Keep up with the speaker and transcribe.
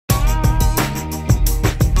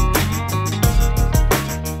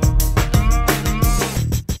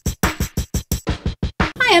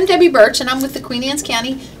Hi, I'm Debbie Birch, and I'm with the Queen Anne's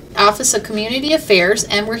County Office of Community Affairs,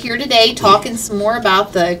 and we're here today talking some more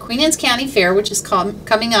about the Queen Anne's County Fair, which is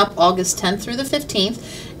coming up August 10th through the 15th.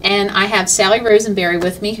 And I have Sally Rosenberry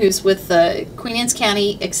with me, who's with the Queen Anne's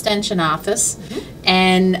County Extension Office,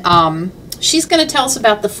 and she's going to tell us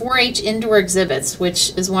about the 4-H indoor exhibits,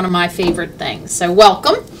 which is one of my favorite things. So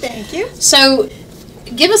welcome. Thank you. So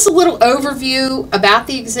give us a little overview about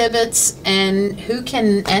the exhibits and who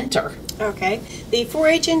can enter. Okay. The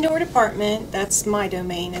 4-H indoor department, that's my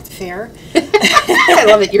domain at the fair. I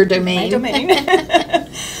love it, your domain. My domain.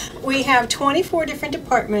 We have 24 different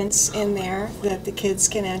departments in there that the kids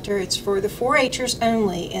can enter. It's for the 4-Hers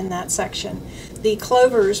only in that section. The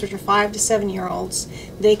Clovers, which are 5 to 7-year-olds,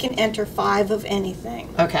 they can enter 5 of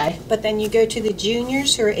anything. Okay. But then you go to the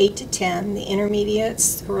juniors, who are 8 to 10, the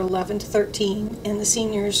intermediates, who are 11 to 13, and the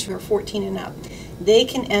seniors, who are 14 and up. They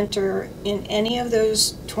can enter in any of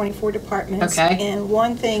those 24 departments, and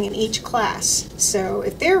one thing in each class. So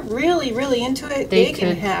if they're really, really into it, they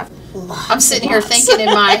can have lots. I'm sitting here thinking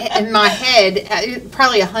in my head,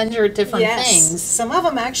 probably 100 different things. Some of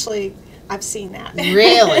them actually, I've seen that.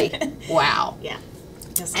 Really? Wow. Yeah.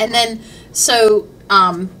 Yes, and then, so,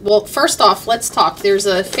 well, first off, let's talk. There's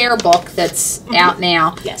a fair book that's out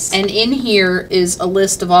now. Yes. And in here is a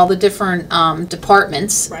list of all the different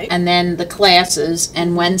departments. Right. And then the classes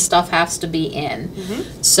and when stuff has to be in.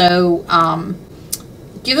 So,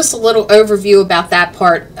 give us a little overview about that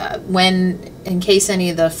part in case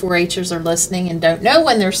any of the 4-Hers are listening and don't know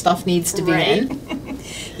when their stuff needs to be in.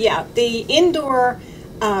 Yeah, the indoor,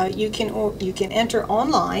 you can enter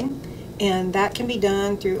online. And that can be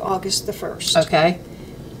done through August the 1st. Okay.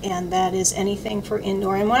 And that is anything for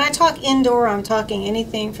indoor. And when I talk indoor, I'm talking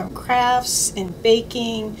anything from crafts and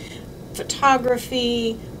baking,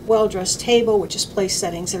 photography, well-dressed table, which is place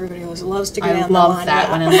settings. Everybody always loves to go down the line. I love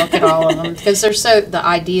that when I look at all of them because the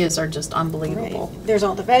ideas are just unbelievable. Right. There's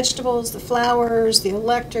all the vegetables, the flowers, the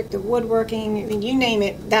electric, the woodworking. I mean, you name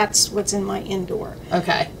it, that's what's in my indoor.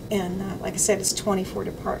 Okay. And like I said, it's 24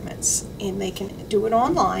 departments, and they can do it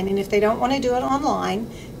online. And if they don't want to do it online,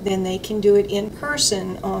 then they can do it in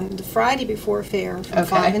person on the Friday before fair from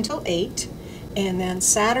 5 until 8, and then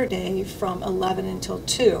Saturday from 11 until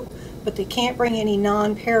 2. But they can't bring any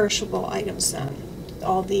non-perishable items then.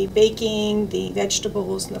 All the baking, the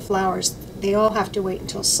vegetables, and the flowers, they all have to wait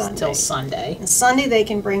until Sunday. Until Sunday. And Sunday they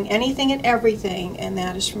can bring anything and everything, and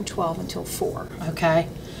that is from 12 until 4. Okay.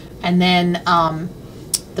 And then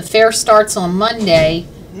the fair starts on Monday,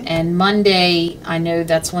 and Monday, I know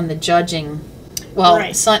that's when the judging,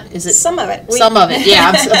 is it? Some of it. Some of it,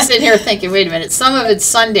 yeah. I'm sitting here thinking, wait a minute, some of it's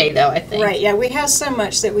Sunday, though, I think. Right, yeah, we have so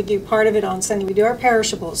much that we do part of it on Sunday. We do our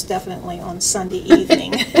perishables definitely on Sunday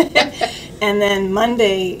evening. And then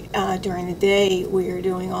Monday, during the day, we are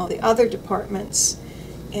doing all the other departments.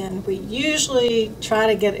 And we usually try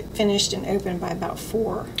to get it finished and open by about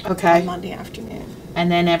 4 on Monday afternoon. And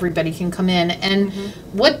then everybody can come in. And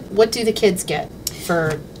what do the kids get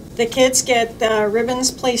for? The kids get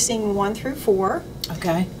ribbons placing 1 through 4.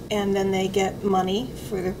 Okay. And then they get money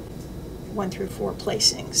for the 1 through 4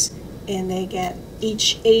 placings. And they get,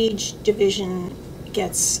 each age division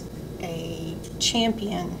gets a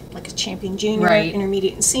champion, like a champion junior,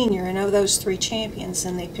 intermediate, and senior. And of those 3 champions,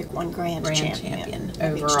 then they pick one grand champion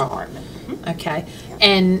overall. Each department. Okay. Yeah.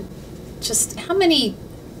 And just how many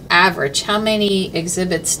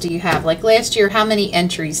exhibits do you have? Like last year, how many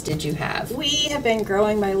entries did you have? We have been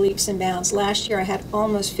growing by leaps and bounds. Last year I had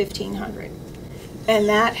almost 1,500. And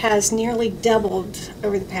that has nearly doubled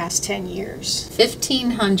over the past 10 years.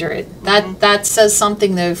 1,500. That says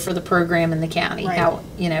something though for the program in the county. How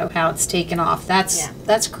it's taken off.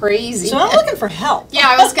 That's crazy. So I'm looking for help. Yeah,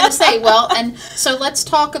 I was going to say. Well, and so let's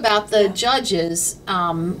talk about the judges.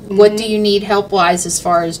 What do you need help wise as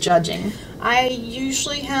far as judging? I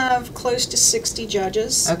usually have close to 60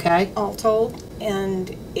 judges. Okay. All told,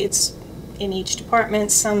 and it's in each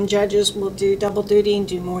department. Some judges will do double duty and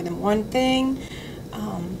do more than one thing.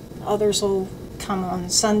 Others will come on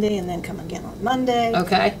Sunday and then come again on Monday.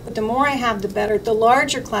 Okay. But the more I have, the better. The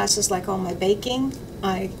larger classes, like all my baking,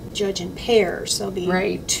 I judge in pairs. There'll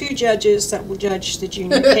be 2 judges that will judge the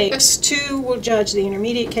junior cakes, 2 will judge the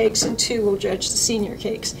intermediate cakes, and 2 will judge the senior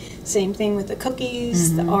cakes. Same thing with the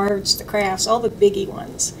cookies, the arts, the crafts, all the biggie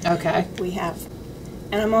ones. Okay. We have.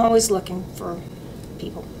 And I'm always looking for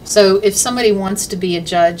people. So if somebody wants to be a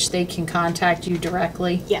judge, they can contact you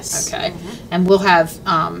directly? Yes. Okay. And we'll have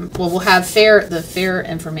we'll have the fair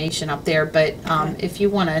information up there, but if you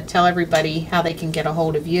want to tell everybody how they can get a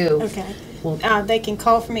hold of you. Okay. They can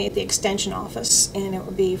call for me at the extension office, and it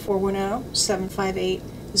would be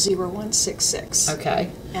 410-758-0166. Okay.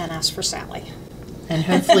 And ask for Sally. And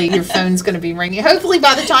hopefully your phone's going to be ringing. Hopefully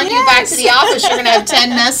by the time you get back to the office, you're going to have 10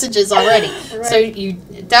 messages already. Right. So you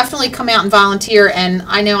definitely come out and volunteer. And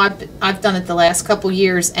I know I've done it the last couple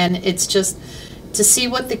years, and it's just to see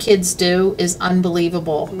what the kids do is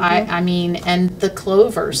unbelievable. I mean, and the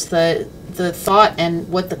clovers, the thought and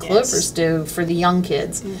what the clovers do for the young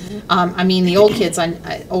kids. I mean, the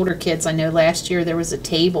older kids, I know last year there was a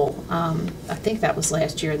table, I think that was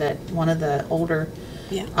last year, that one of the older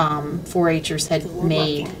 4-H'ers had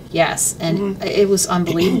made. Yes, and it was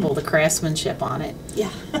unbelievable, the craftsmanship on it. Yeah.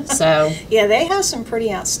 So. Yeah, they have some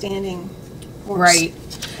pretty outstanding works. Right.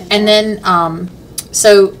 And then,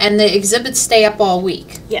 and the exhibits stay up all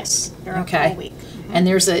week. Yes, they're up Okay. all week. And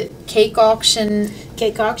there's a cake auction.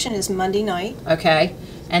 Cake auction is Monday night. Okay.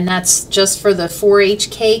 And that's just for the 4-H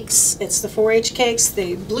cakes? It's the 4-H cakes,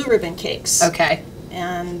 the blue ribbon cakes. Okay.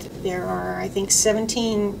 And there are, I think,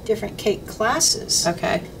 17 different cake classes.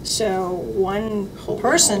 Okay. So one Holy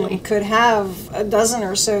person moly. could have a dozen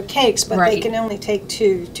or so cakes, but they Right. can only take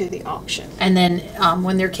 2 to the auction. And then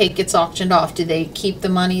when their cake gets auctioned off, do they keep the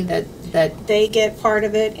money that They get part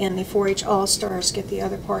of it, and the 4-H All-Stars get the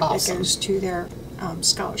other part Awesome. that goes to their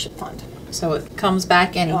scholarship fund. so it comes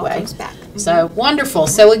back It all anyway? comes back. So wonderful.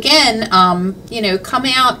 So again, come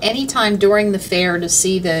out anytime during the fair to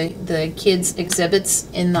see the kids' exhibits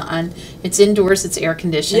it's indoors, it's air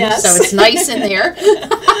conditioned, Yes. so it's nice in there.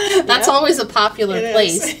 That's always a popular It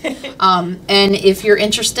place. is. And if you're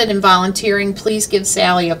interested in volunteering, please give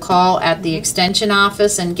Sally a call at the extension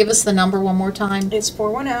office and give us the number one more time. It's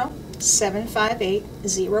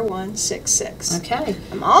 410-758-0166. Okay.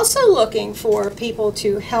 I'm also looking for people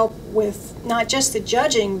to help with not just the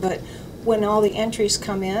judging, but when all the entries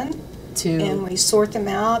come in, and we sort them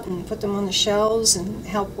out and put them on the shelves and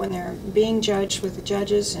help when they're being judged with the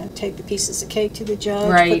judges, and take the pieces of cake to the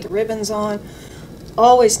judge, Right. put the ribbons on.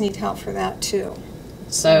 Always need help for that too.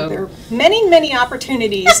 So there are many, many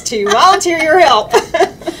opportunities to volunteer your help.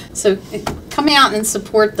 So come out and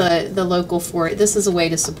support the local This is a way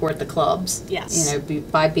to support the clubs. Yes.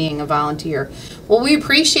 By being a volunteer. Well, we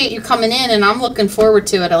appreciate you coming in, and I'm looking forward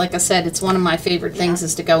to it. Like I said, it's one of my favorite things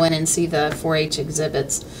is to go in and see the 4-H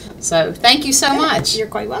exhibits. So thank you so much. You're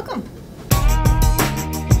quite welcome.